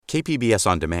KPBS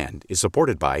On Demand is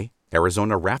supported by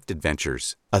Arizona Raft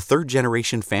Adventures, a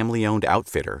third-generation family-owned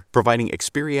outfitter providing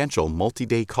experiential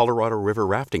multi-day Colorado River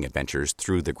rafting adventures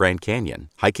through the Grand Canyon.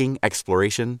 Hiking,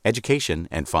 exploration, education,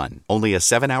 and fun. Only a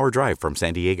 7-hour drive from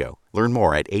San Diego. Learn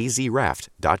more at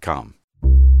azraft.com.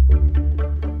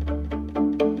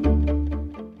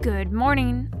 Good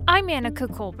morning. I'm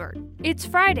Annika Colbert. It's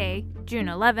Friday, June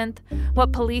 11th.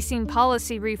 What policing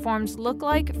policy reforms look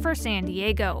like for San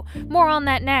Diego. More on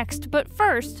that next, but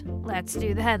first, let's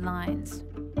do the headlines.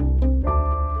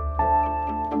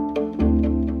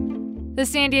 The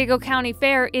San Diego County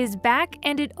Fair is back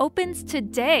and it opens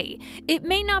today. It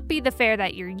may not be the fair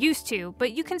that you're used to,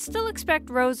 but you can still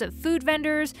expect rows of food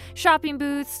vendors, shopping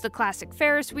booths, the classic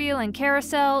Ferris wheel and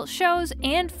carousel, shows,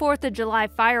 and 4th of July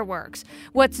fireworks.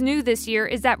 What's new this year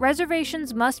is that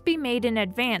reservations must be made in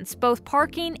advance, both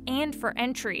parking and for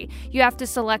entry. You have to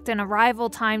select an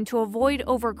arrival time to avoid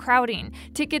overcrowding.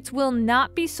 Tickets will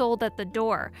not be sold at the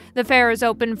door. The fair is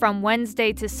open from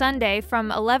Wednesday to Sunday from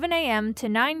 11 a.m. to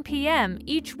 9 p.m.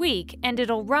 each week, and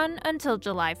it'll run until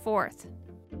July 4th.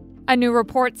 A new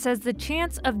report says the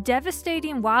chance of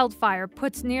devastating wildfire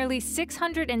puts nearly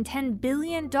 $610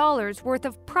 billion worth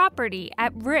of property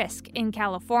at risk in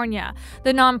California.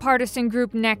 The nonpartisan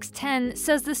group Next 10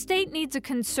 says the state needs a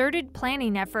concerted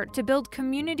planning effort to build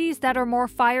communities that are more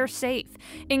fire safe,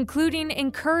 including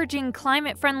encouraging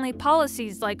climate-friendly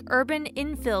policies like urban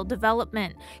infill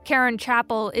development. Karen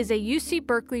Chappell is a UC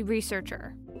Berkeley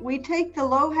researcher. We take the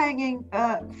low-hanging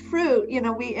fruit,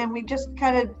 we just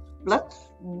kind of let's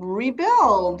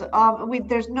rebuild.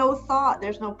 There's no thought,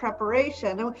 there's no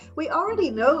preparation. We already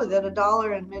know that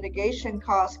 $1 in mitigation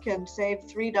costs can save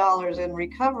 $3 in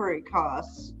recovery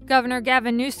costs. Governor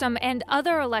Gavin Newsom and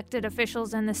other elected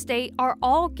officials in the state are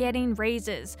all getting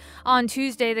raises. On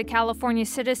Tuesday, the California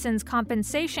Citizens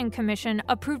Compensation Commission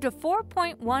approved a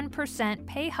 4.1%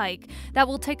 pay hike that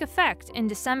will take effect in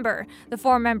December. The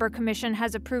 4-member commission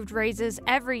has approved raises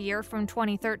every year from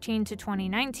 2013 to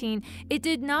 2019. It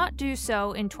did not do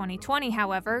so in 2020,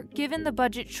 however, given the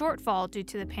budget shortfall due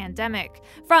to the pandemic.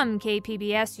 From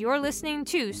KPBS, you're listening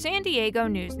to San Diego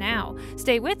News Now.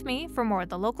 Stay with me for more of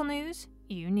the local news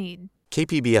you need.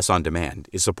 KPBS On Demand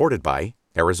is supported by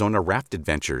Arizona Raft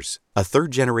Adventures, a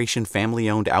third-generation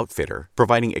family-owned outfitter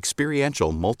providing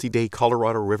experiential multi-day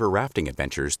Colorado River rafting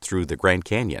adventures through the Grand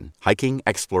Canyon. Hiking,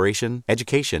 exploration,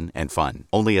 education, and fun.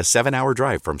 Only a 7-hour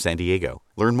drive from San Diego.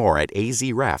 Learn more at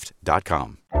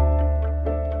azraft.com.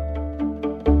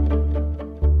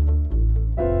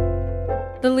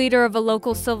 The leader of a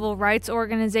local civil rights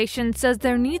organization says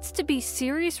there needs to be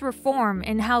serious reform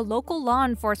in how local law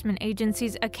enforcement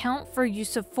agencies account for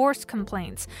use of force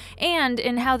complaints and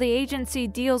in how the agency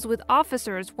deals with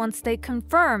officers once they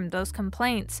confirm those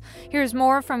complaints. Here's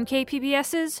more from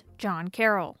KPBS's John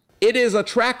Carroll. It is a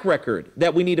track record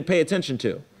that we need to pay attention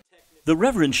to. The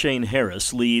Reverend Shane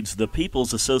Harris leads the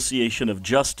People's Association of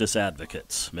Justice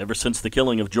Advocates. Ever since the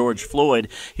killing of George Floyd,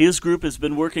 his group has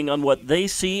been working on what they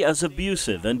see as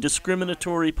abusive and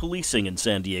discriminatory policing in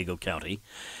San Diego County.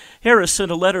 Harris sent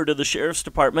a letter to the Sheriff's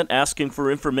Department asking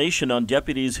for information on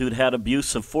deputies who'd had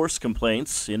abuse of force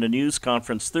complaints. In a news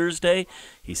conference Thursday,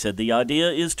 he said the idea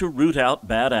is to root out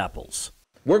bad apples.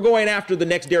 We're going after the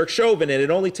next Derek Chauvin, and it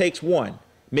only takes one.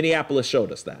 Minneapolis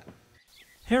showed us that.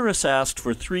 Harris asked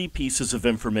for 3 pieces of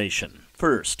information.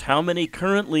 First, how many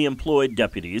currently employed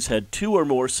deputies had 2 or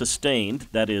more sustained,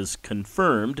 that is,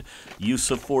 confirmed,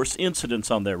 use of force incidents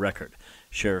on their record.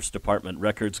 Sheriff's Department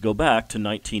records go back to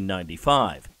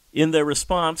 1995. In their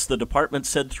response, the department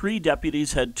said 3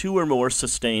 deputies had 2 or more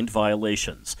sustained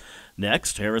violations.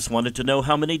 Next, Harris wanted to know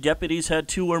how many deputies had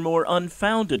 2 or more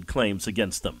unfounded claims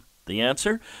against them. The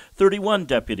answer? 31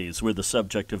 deputies were the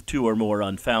subject of 2 or more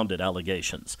unfounded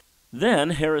allegations. Then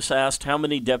Harris asked how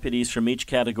many deputies from each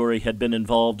category had been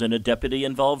involved in a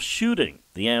deputy-involved shooting.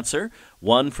 The answer,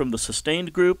 1 from the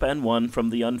sustained group and 1 from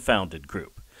the unfounded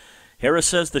group. Harris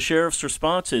says the sheriff's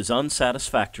response is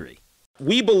unsatisfactory.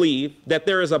 We believe that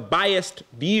there is a biased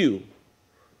view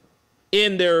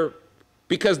in there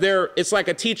because it's like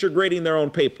a teacher grading their own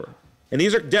paper. And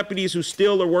these are deputies who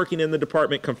still are working in the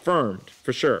department, confirmed,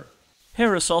 for sure.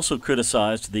 Harris also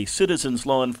criticized the Citizens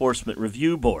Law Enforcement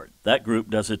Review Board. That group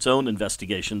does its own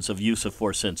investigations of use of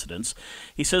force incidents.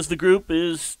 He says the group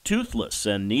is toothless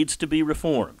and needs to be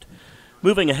reformed.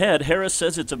 Moving ahead, Harris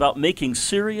says it's about making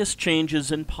serious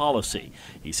changes in policy.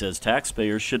 He says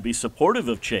taxpayers should be supportive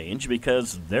of change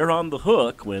because they're on the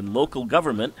hook when local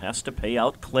government has to pay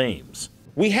out claims.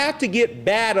 We have to get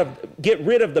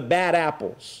rid of the bad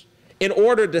apples in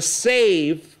order to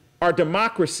save our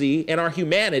democracy and our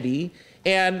humanity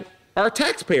and our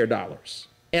taxpayer dollars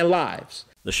and lives.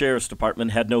 The Sheriff's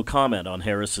Department had no comment on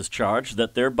Harris's charge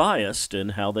that they're biased in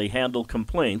how they handle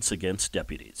complaints against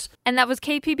deputies. And that was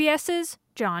KPBS's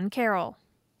John Carroll.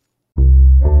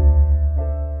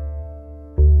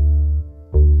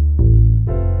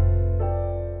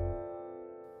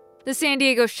 The San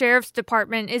Diego Sheriff's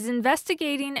Department is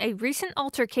investigating a recent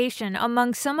altercation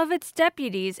among some of its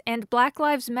deputies and Black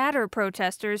Lives Matter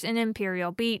protesters in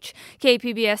Imperial Beach.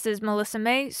 KPBS's Melissa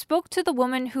May spoke to the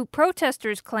woman who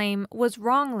protesters claim was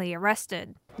wrongly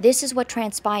arrested. This is what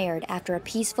transpired after a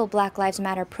peaceful Black Lives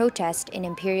Matter protest in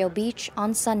Imperial Beach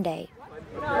on Sunday.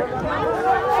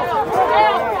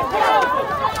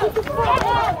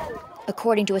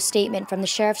 According to a statement from the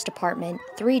Sheriff's Department,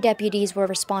 3 deputies were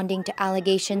responding to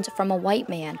allegations from a white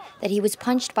man that he was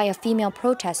punched by a female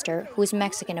protester who is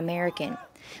Mexican American.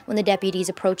 When the deputies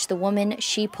approached the woman,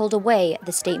 she pulled away,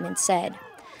 the statement said.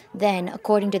 Then,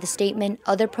 according to the statement,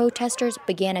 other protesters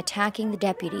began attacking the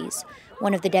deputies.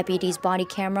 One of the deputies' body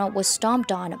camera was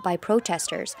stomped on by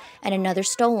protesters and another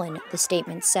stolen, the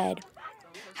statement said.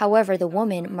 However, the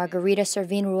woman, Margarita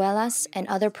Servin-Ruelas, and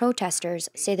other protesters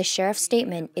say the sheriff's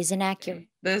statement is inaccurate.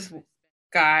 This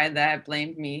guy that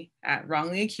blamed me,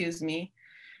 wrongly accused me,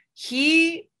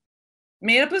 he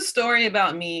made up a story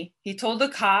about me. He told the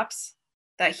cops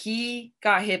that he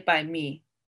got hit by me.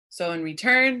 So in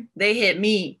return, they hit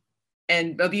me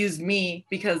and abused me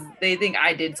because they think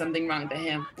I did something wrong to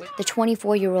him. The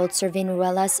 24-year-old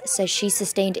Servin-Ruelas says she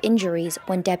sustained injuries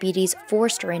when deputies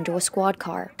forced her into a squad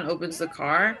car. Opens the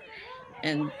car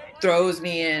and throws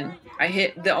me in.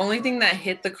 The only thing that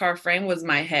hit the car frame was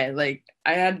my head. Like,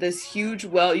 I had this huge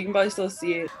welt. You can probably still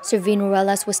see it.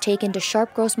 Servin-Ruelas was taken to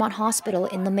Sharp Grossmont Hospital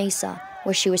in La Mesa,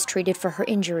 where she was treated for her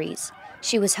injuries.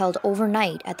 She was held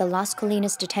overnight at the Las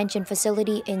Colinas detention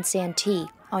facility in Santee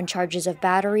on charges of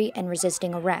battery and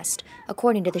resisting arrest,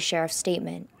 according to the sheriff's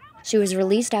statement. She was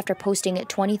released after posting a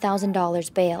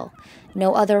 $20,000 bail.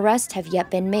 No other arrests have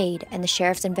yet been made, and the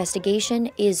sheriff's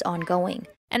investigation is ongoing.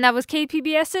 And that was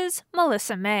KPBS's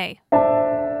Melissa May.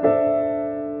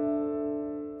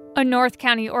 A North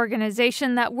County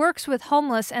organization that works with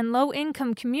homeless and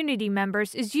low-income community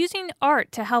members is using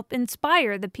art to help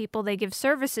inspire the people they give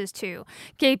services to.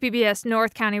 KPBS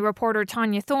North County reporter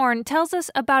Tanya Thorne tells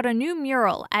us about a new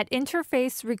mural at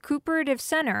Interfaith Recuperative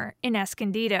Center in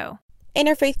Escondido.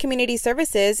 Interfaith Community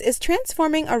Services is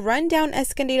transforming a rundown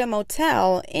Escondido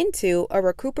motel into a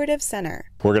recuperative center.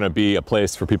 We're going to be a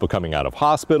place for people coming out of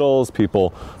hospitals, people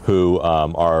who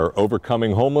are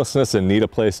overcoming homelessness and need a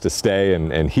place to stay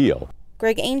and heal.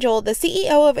 Greg Angel, the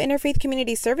CEO of Interfaith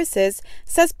Community Services,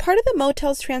 says part of the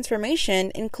motel's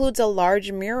transformation includes a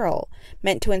large mural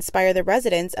meant to inspire the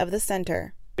residents of the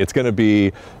center. It's going to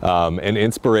be an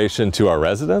inspiration to our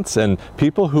residents and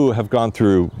people who have gone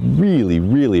through really,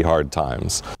 really hard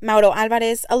times. Mauro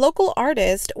Alvarez, a local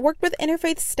artist, worked with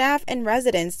Interfaith staff and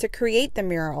residents to create the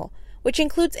mural, which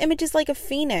includes images like a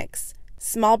phoenix,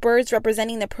 small birds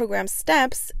representing the program's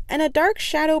steps, and a dark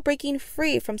shadow breaking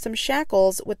free from some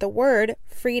shackles with the word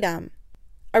freedom.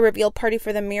 A reveal party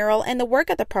for the mural and the work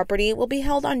at the property will be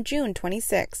held on June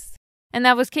 26th. And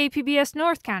that was KPBS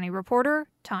North County reporter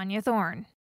Tanya Thorne.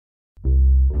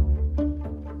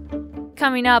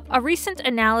 Coming up, a recent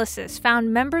analysis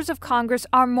found members of Congress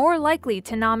are more likely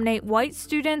to nominate white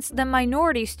students than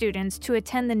minority students to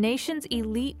attend the nation's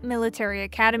elite military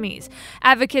academies.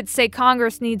 Advocates say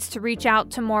Congress needs to reach out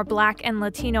to more Black and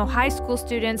Latino high school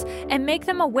students and make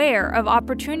them aware of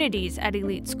opportunities at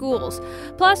elite schools.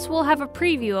 Plus, we'll have a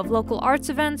preview of local arts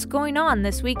events going on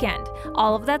this weekend.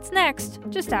 All of that's next,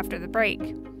 just after the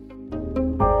break.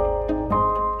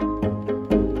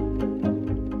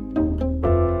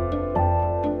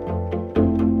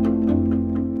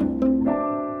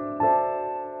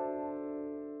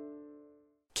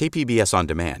 KPBS On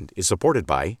Demand is supported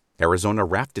by Arizona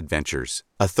Raft Adventures,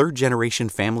 a third-generation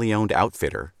family-owned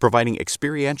outfitter providing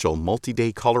experiential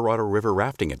multi-day Colorado River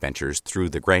rafting adventures through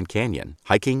the Grand Canyon,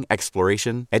 hiking,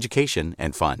 exploration, education,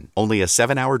 and fun. Only a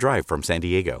 7-hour drive from San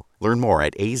Diego. Learn more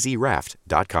at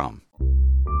azraft.com.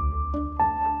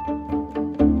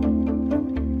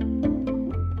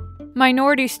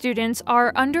 Minority students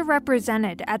are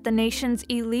underrepresented at the nation's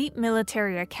elite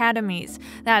military academies.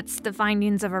 That's the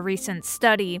findings of a recent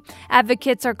study.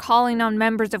 Advocates are calling on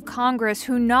members of Congress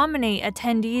who nominate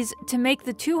attendees to make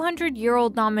the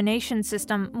 200-year-old nomination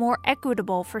system more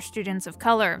equitable for students of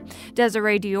color.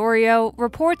 Desiree Diorio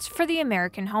reports for the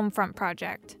American Homefront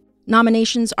Project.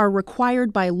 Nominations are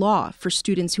required by law for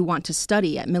students who want to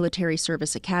study at military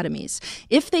service academies.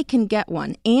 If they can get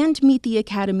one and meet the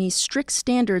academy's strict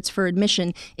standards for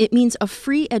admission, it means a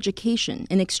free education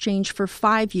in exchange for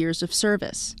 5 years of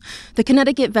service. The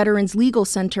Connecticut Veterans Legal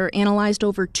Center analyzed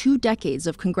over 2 decades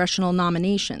of congressional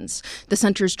nominations. The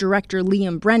center's director,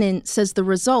 Liam Brennan, says the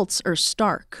results are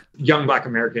stark. Young Black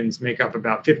Americans make up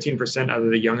about 15% of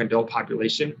the young adult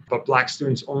population, but Black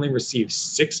students only receive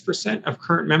 6% of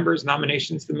current members'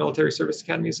 nominations to the military service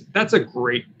academies. That's a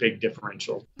great big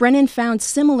differential. Brennan found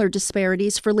similar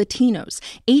disparities for Latinos.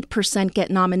 8% get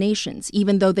nominations,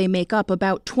 even though they make up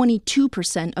about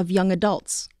 22% of young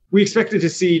adults. We expected to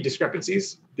see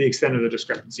discrepancies. The extent of the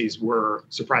discrepancies were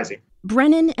surprising.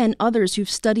 Brennan and others who've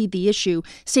studied the issue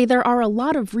say there are a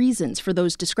lot of reasons for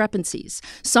those discrepancies.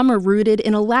 Some are rooted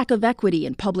in a lack of equity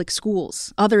in public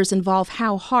schools. Others involve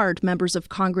how hard members of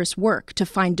Congress work to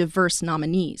find diverse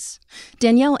nominees.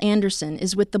 Danielle Anderson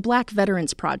is with the Black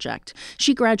Veterans Project.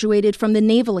 She graduated from the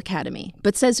Naval Academy,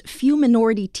 but says few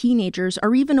minority teenagers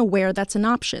are even aware that's an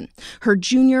option. Her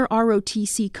junior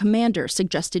ROTC commander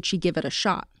suggested she give it a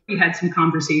shot. We had some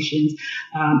conversations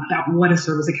about what a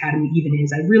service academy even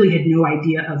is. I really had no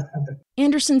idea of the...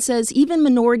 Anderson says even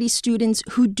minority students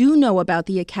who do know about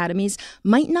the academies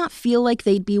might not feel like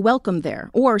they'd be welcome there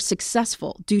or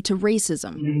successful due to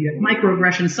racism. You have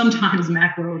microaggressions, sometimes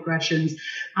macroaggressions,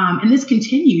 and this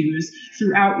continues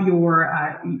throughout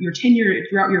your tenure,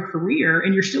 throughout your career,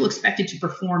 and you're still expected to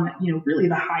perform at, really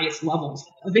the highest levels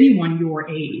of anyone your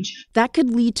age. That could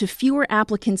lead to fewer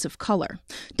applicants of color.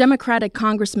 Democratic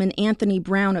Congressman Anthony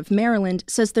Brown of Maryland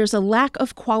says there's a lack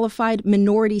of qualified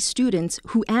minority students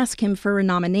who ask him for a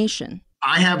nomination.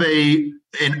 I have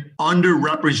an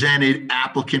underrepresented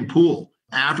applicant pool.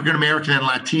 African American and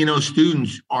Latino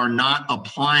students are not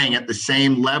applying at the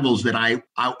same levels that I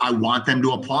want them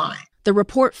to apply. The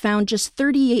report found just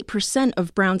 38%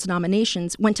 of Brown's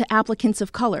nominations went to applicants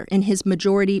of color in his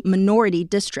majority minority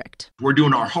district. We're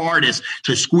doing our hardest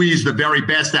to squeeze the very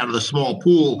best out of the small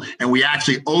pool, and we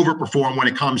actually overperform when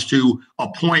it comes to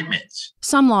appointments.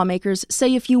 Some lawmakers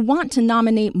say if you want to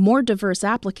nominate more diverse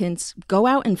applicants, go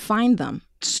out and find them.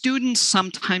 Students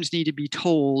sometimes need to be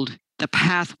told the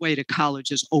pathway to college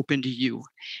is open to you.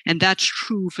 And that's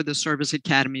true for the service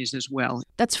academies as well.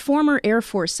 That's former Air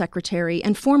Force Secretary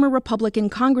and former Republican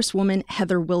Congresswoman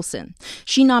Heather Wilson.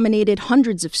 She nominated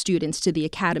hundreds of students to the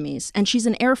academies, and she's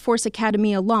an Air Force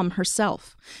Academy alum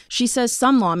herself. She says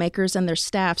some lawmakers and their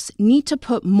staffs need to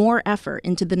put more effort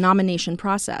into the nomination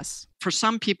process. For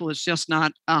some people, it's just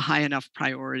not a high enough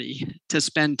priority to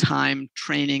spend time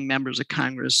training members of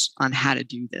Congress on how to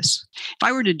do this. If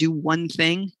I were to do one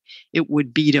thing, it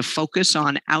would be to focus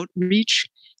on outreach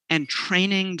and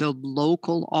training the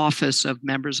local office of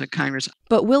members of Congress.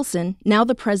 But Wilson, now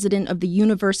the president of the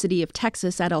University of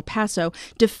Texas at El Paso,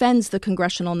 defends the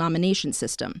congressional nomination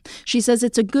system. She says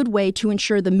it's a good way to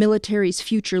ensure the military's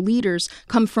future leaders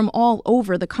come from all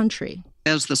over the country.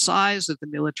 As the size of the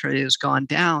military has gone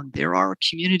down, there are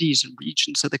communities and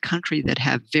regions of the country that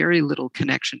have very little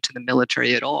connection to the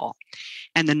military at all.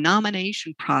 And the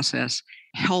nomination process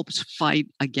helps fight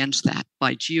against that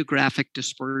by geographic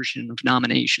dispersion of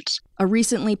nominations. A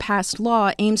recently passed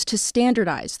law aims to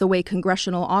standardize the way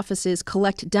congressional offices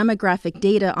collect demographic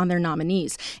data on their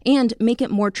nominees and make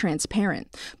it more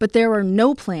transparent. But there are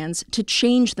no plans to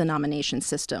change the nomination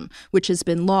system, which has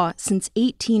been law since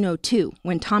 1802,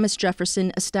 when Thomas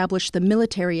Jefferson established the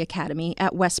Military Academy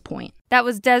at West Point. That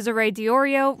was Desiree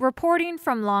Diorio reporting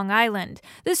from Long Island.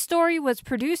 This story was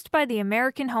produced by the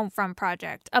American Homefront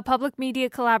Project, a public media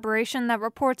collaboration that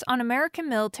reports on American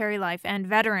military life and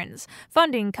veterans.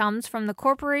 Funding comes from the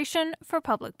Corporation for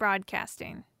Public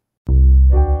Broadcasting.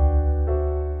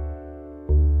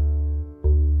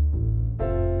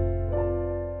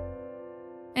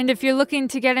 And if you're looking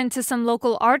to get into some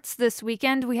local arts this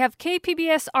weekend, we have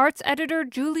KPBS arts editor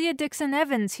Julia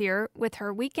Dixon-Evans here with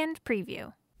her weekend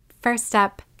preview. First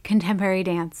up, contemporary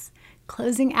dance.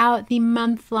 Closing out the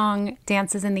month-long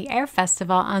Dances in the Air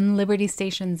Festival on Liberty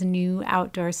Station's new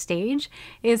outdoor stage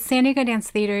is San Diego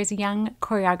Dance Theater's Young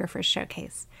Choreographers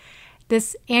Showcase.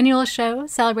 This annual show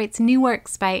celebrates new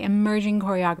works by emerging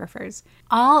choreographers,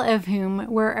 all of whom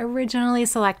were originally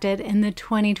selected in the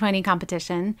 2020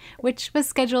 competition, which was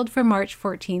scheduled for March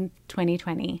 14th,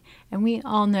 2020. And we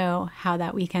all know how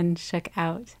that weekend shook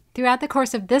out. Throughout the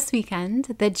course of this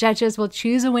weekend, the judges will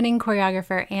choose a winning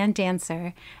choreographer and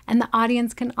dancer, and the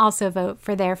audience can also vote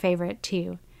for their favorite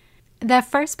too. The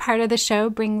first part of the show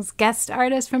brings guest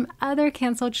artists from other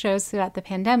canceled shows throughout the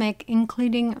pandemic,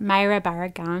 including Mayra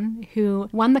Barragan, who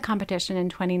won the competition in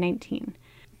 2019.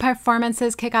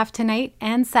 Performances kick off tonight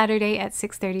and Saturday at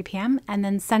 6:30 p.m. and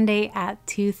then Sunday at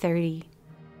 2:30.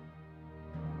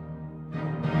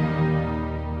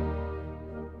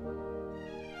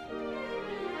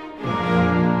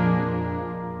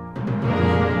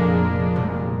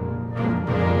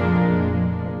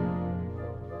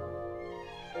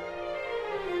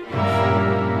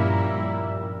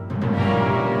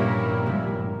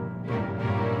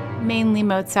 Mainly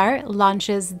Mozart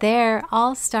launches their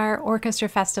All-Star Orchestra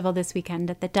Festival this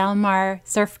weekend at the Del Mar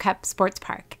Surf Cup Sports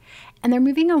Park. And they're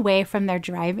moving away from their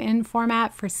drive-in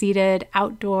format for seated,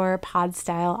 outdoor,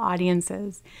 pod-style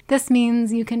audiences. This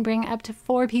means you can bring up to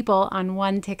 4 people on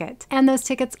one ticket, and those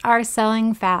tickets are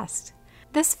selling fast.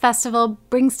 This festival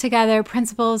brings together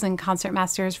principals and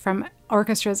concertmasters from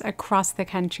orchestras across the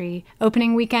country.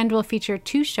 Opening weekend will feature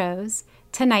 2 shows.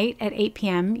 Tonight at 8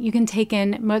 p.m., you can take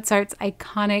in Mozart's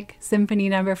iconic Symphony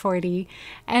No. 40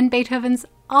 and Beethoven's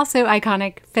also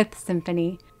iconic Fifth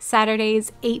Symphony.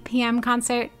 Saturday's 8 p.m.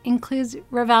 concert includes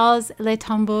Ravel's Le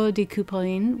Tombeau de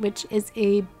Couperin, which is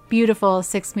a beautiful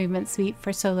 6-movement suite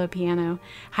for solo piano,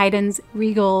 Haydn's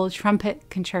Regal Trumpet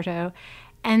Concerto,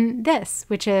 and this,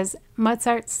 which is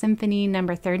Mozart's Symphony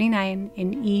No. 39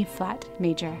 in E-flat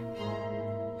major.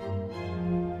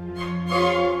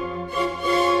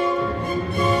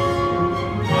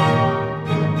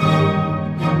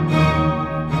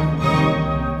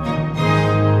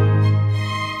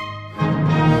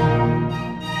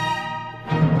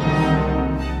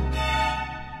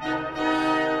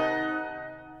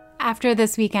 After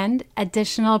this weekend,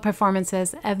 additional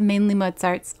performances of Mainly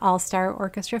Mozart's All-Star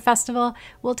Orchestra Festival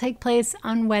will take place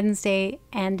on Wednesday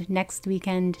and next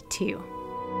weekend too.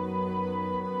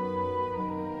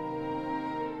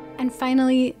 And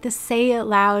finally, the Say It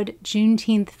Loud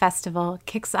Juneteenth Festival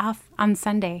kicks off on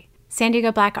Sunday. San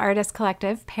Diego Black Artists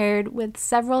Collective paired with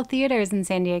several theaters in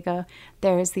San Diego.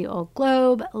 There's the Old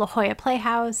Globe, La Jolla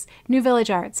Playhouse, New Village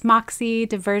Arts, Moxie,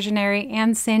 Diversionary,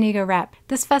 and San Diego Rep.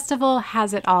 This festival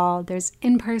has it all. There's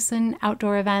in-person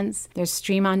outdoor events, there's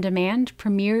stream-on-demand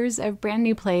premieres of brand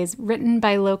new plays written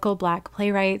by local Black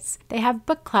playwrights. They have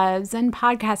book clubs and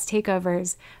podcast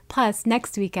takeovers. Plus,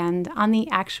 next weekend, on the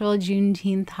actual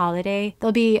Juneteenth holiday,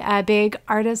 there'll be a big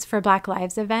Artists for Black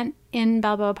Lives event in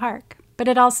Balboa Park. But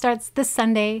it all starts this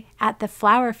Sunday at the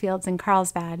Flower Fields in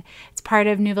Carlsbad. It's part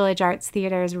of New Village Arts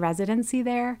Theater's residency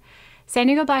there. San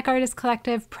Diego Black Artists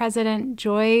Collective President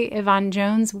Joy Yvonne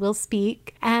Jones will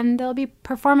speak, and there'll be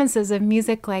performances of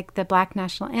music like the Black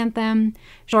National Anthem,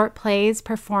 short plays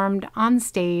performed on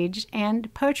stage,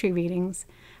 and poetry readings.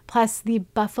 Plus, the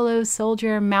Buffalo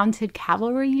Soldier Mounted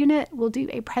Cavalry Unit will do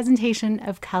a presentation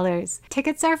of colors.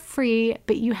 Tickets are free,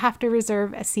 but you have to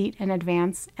reserve a seat in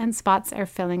advance, and spots are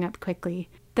filling up quickly.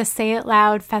 The Say It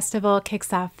Loud Festival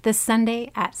kicks off this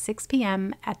Sunday at 6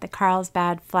 p.m. at the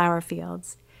Carlsbad Flower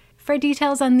Fields. For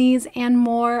details on these and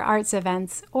more arts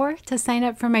events, or to sign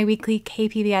up for my weekly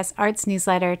KPBS Arts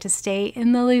newsletter to stay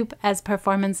in the loop as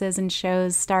performances and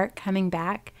shows start coming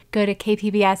back, go to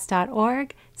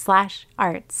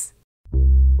kpbs.org/arts.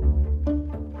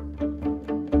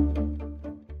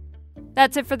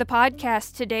 That's it for the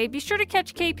podcast today. Be sure to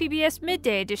catch KPBS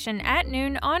Midday Edition at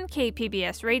noon on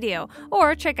KPBS Radio,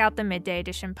 or check out the Midday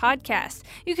Edition podcast.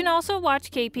 You can also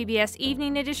watch KPBS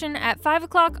Evening Edition at 5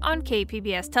 o'clock on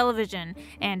KPBS Television.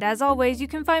 And as always, you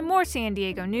can find more San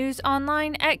Diego news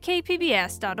online at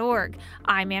kpbs.org.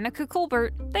 I'm Annika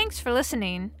Colbert. Thanks for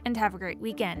listening, and have a great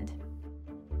weekend.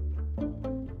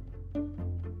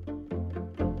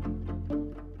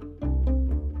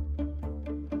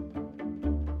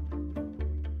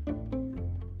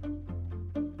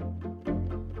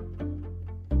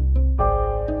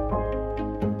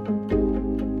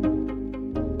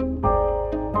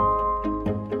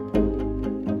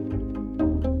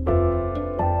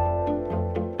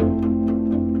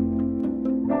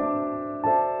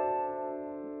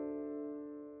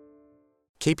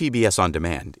 KPBS On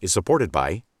Demand is supported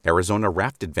by Arizona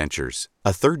Raft Adventures,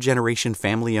 a third-generation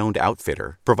family-owned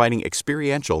outfitter providing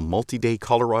experiential multi-day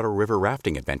Colorado River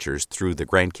rafting adventures through the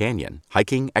Grand Canyon.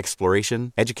 Hiking,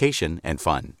 exploration, education, and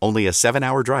fun. Only a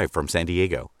 7-hour drive from San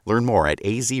Diego. Learn more at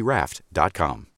azraft.com.